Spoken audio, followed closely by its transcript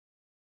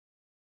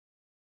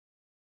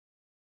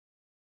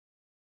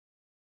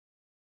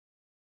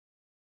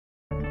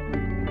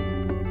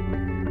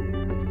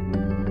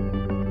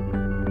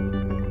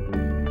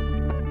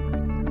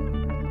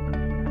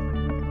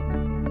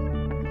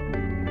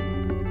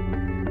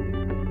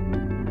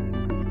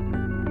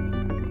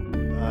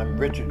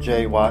Richard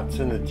J.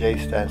 Watson. The J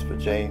stands for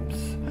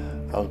James.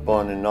 I was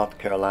born in North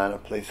Carolina, a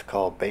place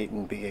called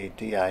Badin,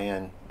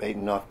 B-A-D-I-N,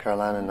 Badin, North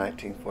Carolina, in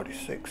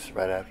 1946,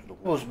 right after the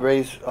war. I was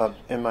raised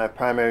in my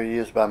primary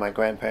years by my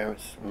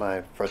grandparents,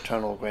 my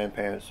fraternal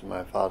grandparents,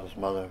 my father's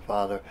mother and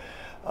father.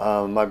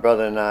 My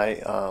brother and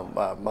I,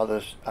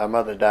 our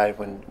mother died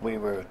when we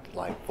were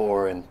like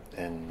 4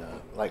 and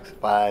like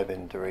 5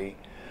 and 3.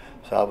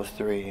 So I was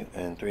 3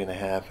 and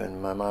 3.5,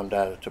 and my mom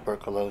died of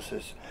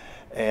tuberculosis.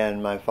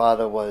 And my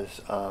father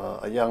was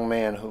a young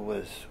man who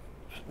was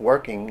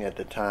working at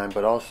the time,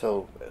 but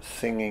also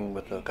singing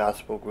with a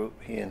gospel group,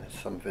 he and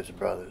some of his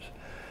brothers.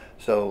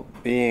 So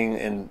being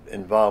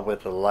involved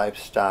with the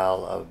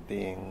lifestyle of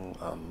being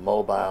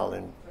mobile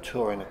and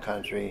touring the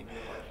country,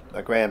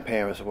 my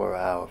grandparents were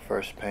our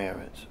first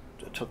parents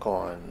that took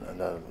on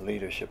the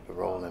leadership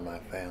role in my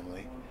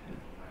family.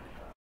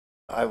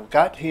 I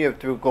got here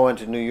through going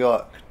to New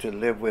York to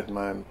live with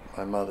my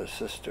mother's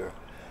sister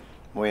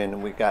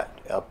when we got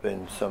up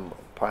in some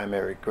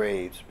primary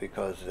grades,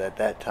 because at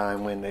that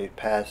time when they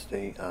passed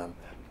the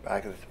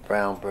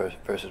Brown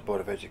versus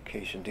Board of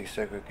Education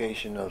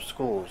desegregation of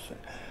schools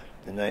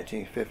in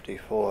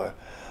 1954,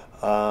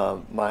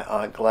 my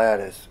Aunt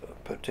Gladys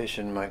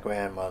petitioned my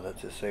grandmother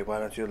to say, why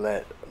don't you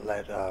let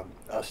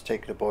us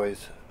take the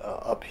boys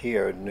up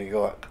here in New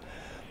York,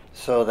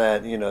 so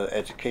that, you know,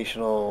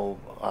 educational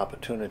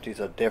opportunities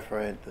are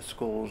different, the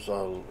schools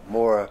are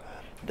more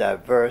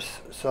diverse.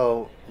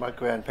 So my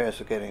grandparents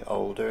were getting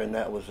older, and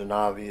that was an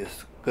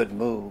obvious good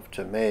move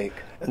to make.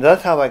 And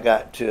that's how I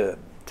got to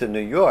New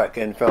York.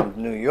 And from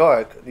New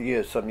York,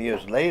 some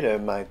years later,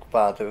 my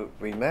father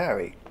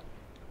remarried.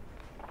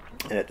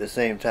 And at the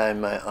same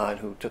time, my aunt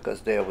who took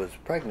us there was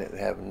pregnant,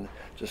 having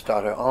to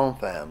start her own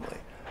family.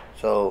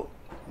 So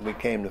we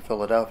came to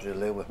Philadelphia to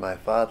live with my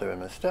father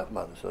and my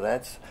stepmother. So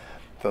that's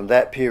from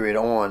that period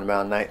on,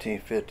 around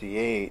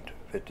 1958,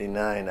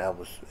 59, I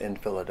was in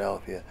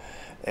Philadelphia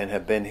and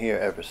have been here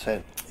ever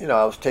since. You know,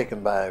 I was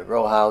taken by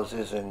row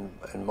houses and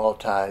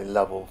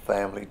multi-level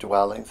family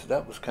dwellings. So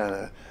that was kind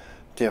of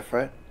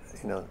different,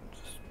 you know,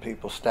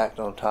 people stacked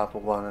on top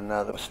of one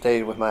another. I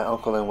stayed with my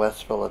uncle in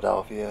West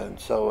Philadelphia, and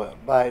so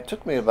it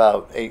took me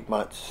about 8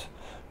 months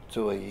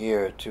to a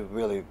year to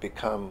really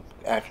become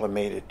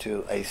acclimated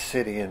to a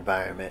city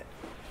environment.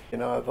 You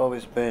know, I've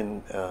always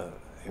been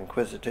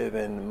inquisitive,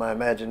 and my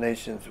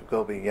imaginations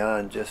go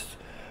beyond just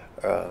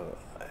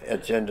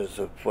agendas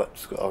of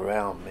what's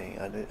around me.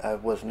 I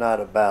was not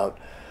about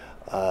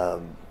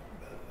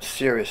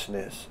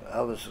seriousness.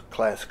 I was a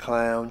class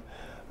clown.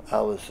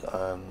 I was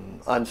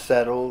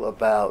unsettled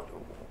about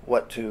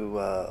what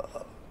to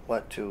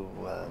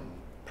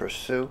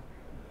pursue.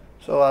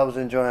 So I was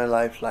enjoying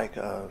life like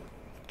a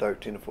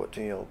 13 or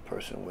 14-year-old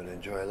person would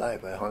enjoy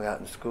life. I hung out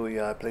in the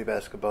schoolyard, played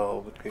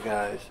basketball with the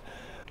guys.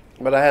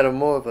 But I had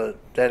more of a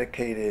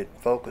dedicated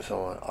focus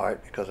on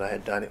art because I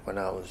had done it when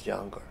I was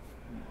younger.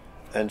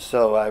 And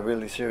so I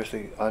really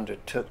seriously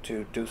undertook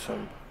to do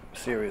some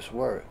serious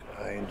work.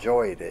 I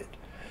enjoyed it.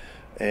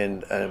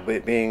 And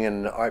being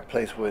in an art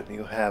place where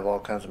you have all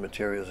kinds of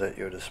materials at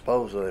your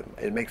disposal,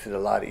 it makes it a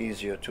lot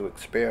easier to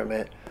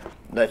experiment,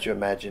 let your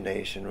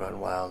imagination run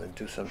wild, and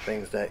do some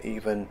things that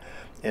even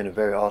in a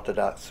very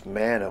orthodox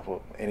manner,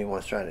 what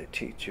anyone's trying to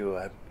teach you,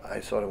 I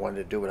sort of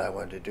wanted to do what I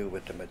wanted to do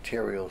with the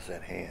materials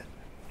at hand.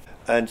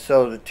 And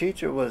so the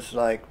teacher was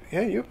like,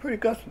 yeah, you pretty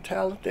got some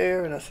talent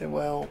there. And I said,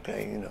 well,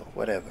 okay, you know,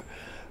 whatever.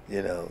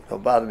 You know,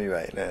 don't bother me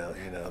right now.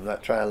 You know, I'm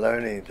not trying to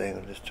learn anything.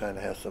 I'm just trying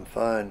to have some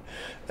fun.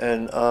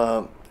 And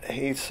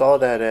he saw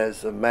that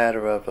as a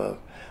matter of,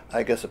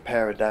 I guess, a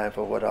paradigm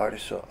for what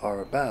artists are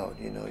about.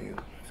 You know, you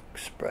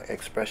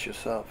express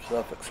yourself,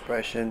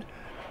 self-expression.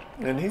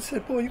 And he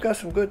said, boy, you got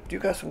some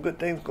good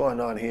things going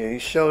on here. He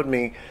showed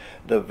me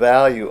the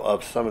value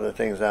of some of the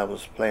things I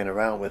was playing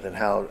around with and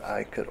how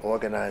I could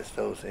organize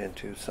those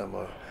into some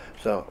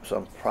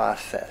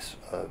process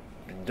of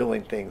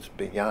doing things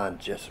beyond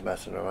just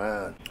messing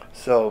around.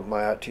 So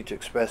my art teacher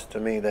expressed to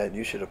me that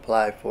you should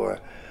apply for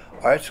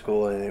art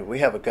school, and we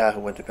have a guy who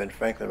went to Ben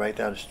Franklin right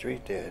down the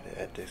street there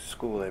at the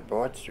school at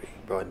Broad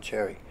and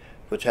Cherry,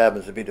 which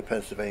happens to be the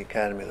Pennsylvania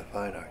Academy of the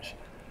Fine Arts.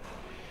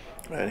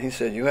 And he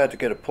said, you had to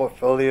get a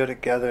portfolio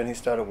together, and he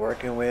started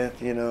working with,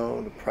 you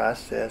know, the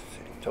process.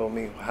 He told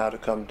me how to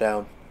come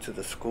down to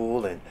the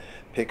school and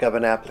pick up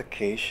an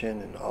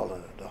application and all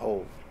of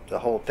the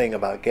whole thing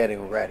about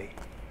getting ready.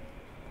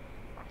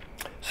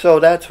 So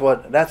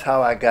that's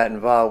how I got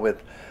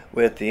involved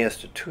with the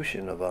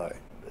institution of art.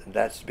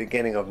 That's the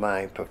beginning of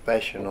my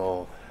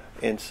professional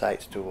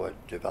insights toward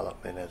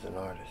development as an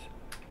artist.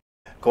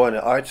 Going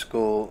to art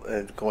school,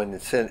 going in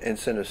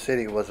Center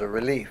City was a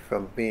relief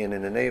from being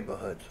in the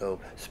neighborhood. So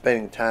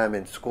spending time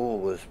in school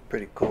was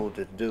pretty cool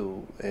to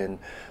do, and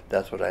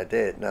that's what I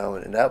did. Now,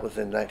 and that was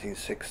in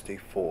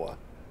 1964.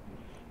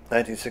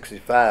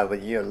 1965, a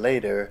year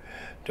later,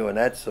 during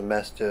that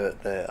semester,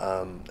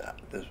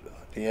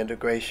 the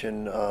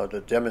integration,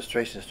 the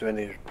demonstrations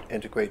to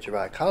integrate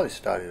Girard College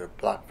started a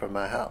block from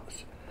my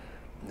house.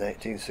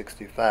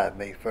 1965,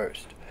 May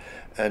 1st.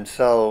 And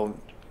so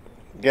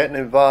getting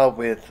involved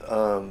with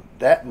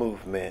that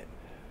movement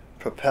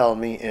propelled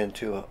me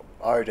into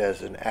art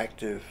as an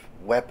active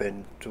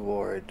weapon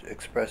toward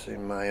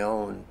expressing my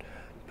own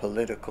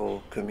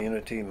political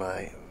community,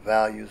 my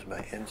values,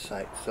 my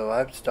insights. So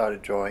I've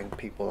started drawing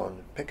people on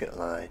the picket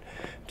line,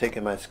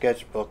 taking my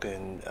sketchbook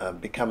and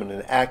becoming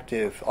an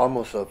active,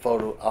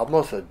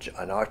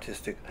 an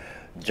artistic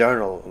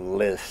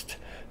journalist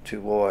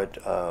toward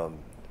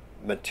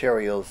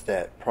materials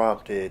that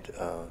prompted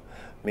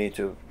me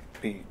to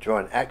be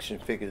drawing action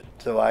figures.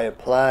 So I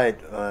applied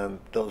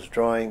those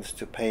drawings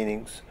to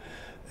paintings,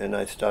 and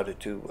I started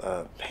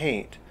to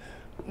paint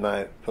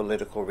my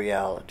political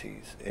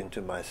realities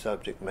into my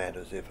subject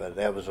matters. If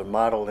there was a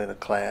model in a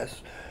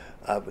class,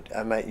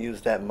 I might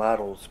use that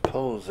model's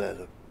pose as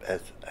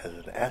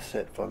an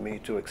asset for me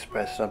to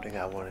express something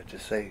I wanted to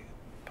say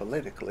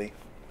politically.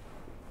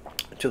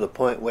 To the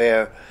point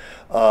where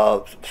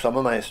some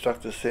of my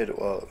instructors said,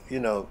 "Well,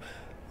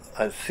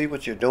 I see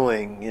what you're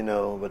doing,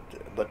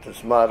 but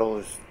this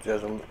model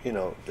doesn't,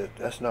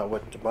 that's not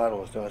what the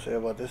model is doing." I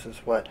said, "Well, this is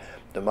what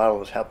the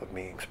model is helping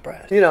me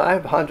express." I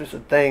have hundreds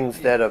of things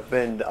that have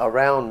been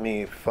around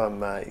me from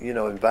my,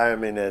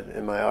 environment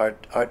in my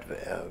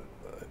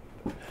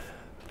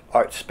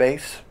art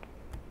space.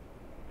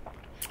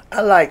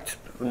 I liked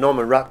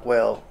Norman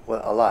Rockwell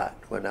a lot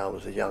when I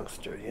was a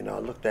youngster. I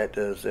looked at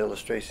those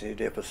illustrations he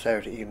did for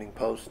Saturday Evening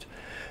Post,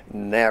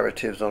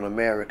 narratives on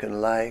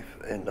American life,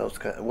 and those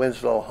kind of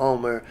Winslow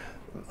Homer,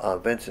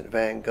 Vincent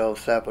van Gogh,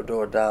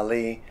 Salvador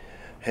Dali,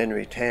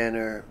 Henry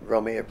Tanner,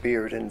 Romare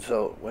Bearden.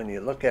 So when you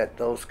look at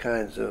those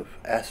kinds of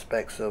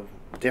aspects of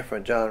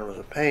different genres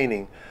of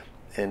painting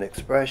and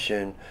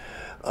expression,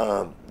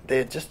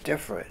 they're just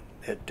different.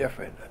 They're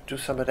different. Do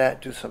some of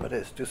that, do some of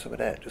this, do some of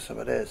that, do some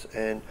of this.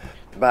 And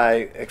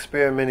by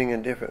experimenting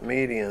in different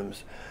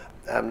mediums,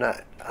 I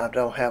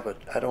don't have a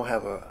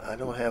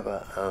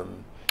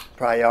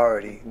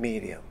priority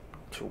medium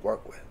to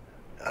work with.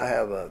 I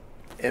have a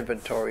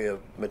inventory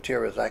of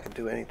materials. I can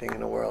do anything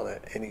in the world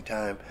at any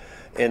time,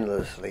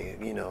 endlessly.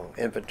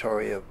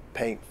 Inventory of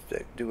paints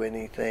that do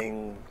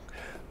anything,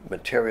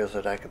 materials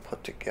that I can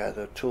put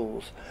together,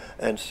 tools.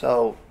 And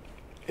so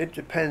it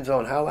depends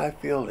on how I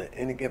feel at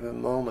any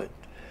given moment.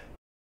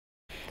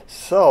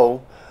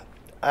 So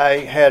I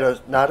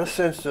had not a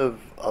sense of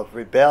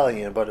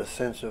rebellion, but a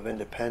sense of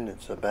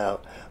independence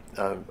about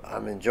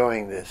I'm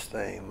enjoying this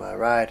thing. My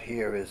ride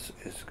here is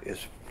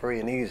free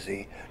and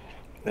easy,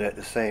 and at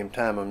the same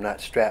time I'm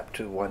not strapped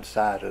to one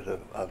side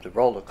of the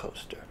roller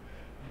coaster.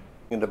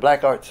 And the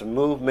Black Arts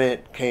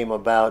Movement came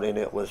about, and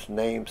it was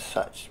named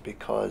such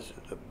because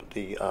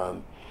the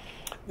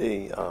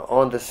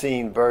on the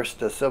scene burst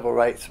the civil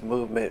rights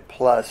movement,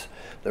 plus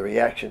the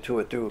reaction to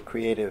it through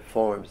creative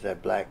forms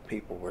that black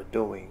people were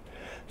doing.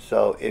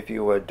 So if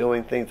you were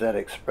doing things that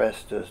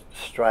expressed the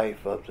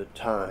strife of the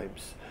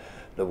times,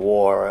 the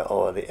war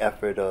or the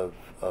effort of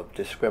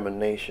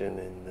discrimination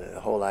and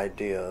the whole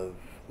idea of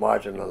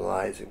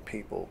marginalizing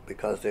people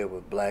because they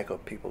were black or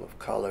people of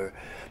color,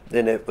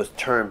 then it was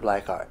termed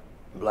black art.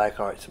 Black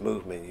Arts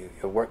Movement.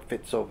 Your work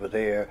fits over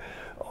there,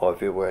 or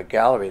if it were a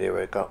gallery, they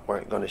weren't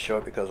going to show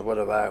it because what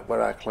are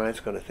our clients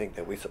going to think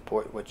that we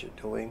support what you're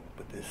doing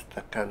with this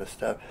kind of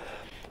stuff?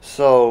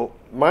 So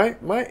my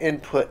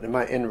input and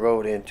my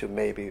inroad into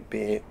maybe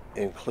being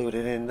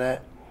included in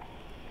that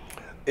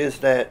is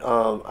that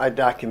I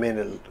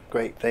documented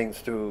great things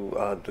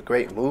through the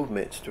great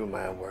movements through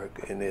my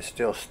work, and they're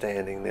still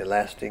standing, they're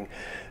lasting,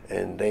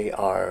 and they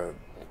are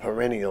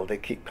perennial. They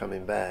keep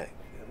coming back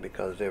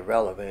because they're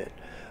relevant.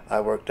 I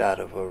worked out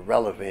of a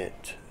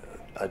relevant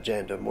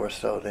agenda more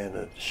so than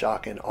a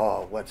shock and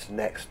awe, what's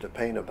next to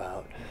paint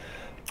about.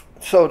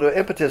 So the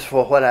impetus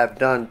for what I've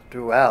done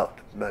throughout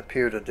my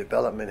period of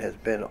development has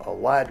been a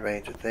wide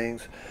range of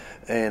things.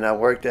 And I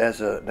worked as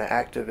an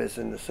activist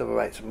in the civil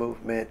rights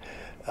movement.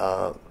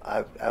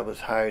 I was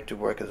hired to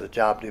work as a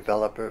job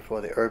developer for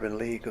the Urban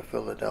League of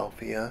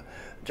Philadelphia,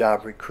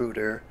 job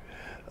recruiter.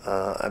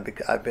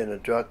 I've been a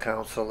drug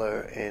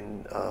counselor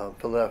in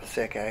Philadelphia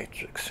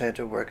Psychiatric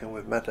Center, working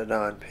with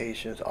methadone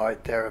patients,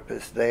 art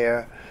therapists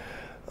there.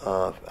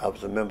 I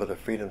was a member of the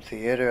Freedom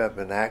Theater. I've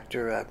been an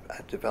actor. I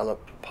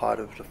developed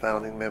part of the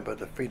founding member of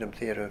the Freedom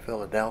Theater in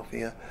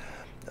Philadelphia.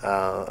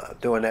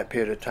 During that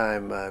period of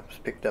time, I was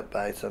picked up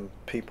by some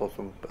people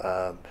from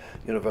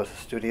Universal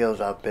Studios.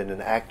 I've been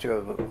an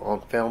actor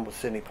on film with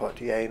Sidney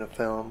Poitier in a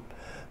film,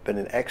 been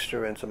an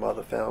extra in some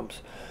other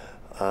films.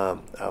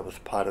 I was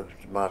part of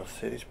the Model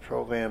Cities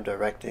program,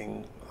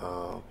 directing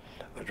a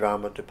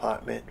drama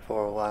department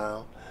for a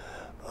while.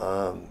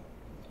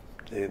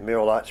 The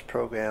Mural Arts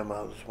program,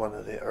 I was one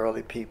of the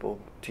early people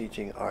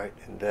teaching art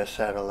in their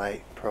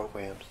satellite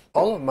programs.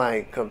 All of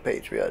my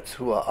compatriots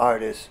who are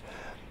artists,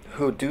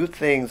 who do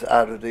things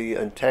out of the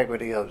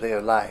integrity of their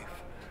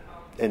life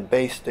and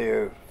base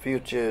their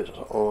futures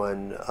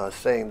on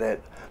saying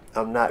that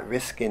I'm not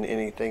risking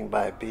anything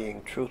by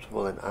being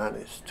truthful and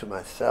honest to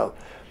myself,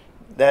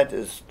 that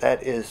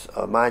is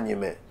a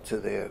monument to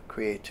their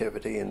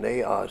creativity, and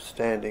they are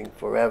standing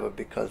forever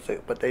because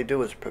what they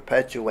do is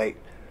perpetuate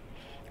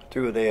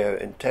through their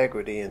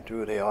integrity and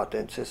through their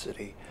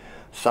authenticity,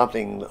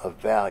 something of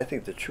value. I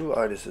think the true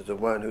artist is the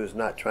one who's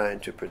not trying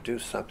to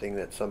produce something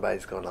that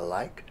somebody's going to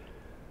like,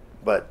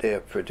 but they're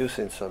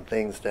producing some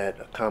things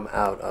that come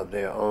out of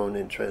their own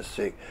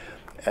intrinsic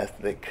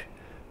ethic,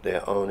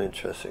 their own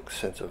intrinsic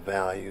sense of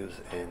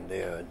values, and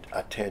their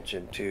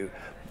attention to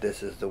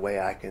this is the way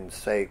I can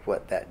say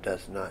what that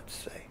does not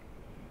say.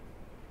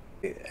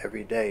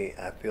 Every day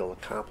I feel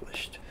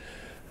accomplished,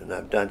 and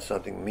I've done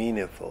something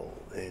meaningful,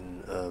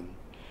 and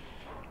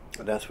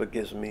that's what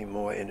gives me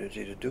more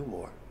energy to do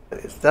more.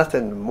 It's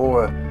nothing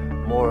more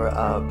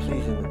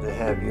pleasing than to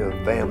have your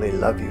family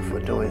love you for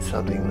doing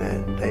something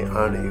that they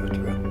honor you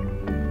through.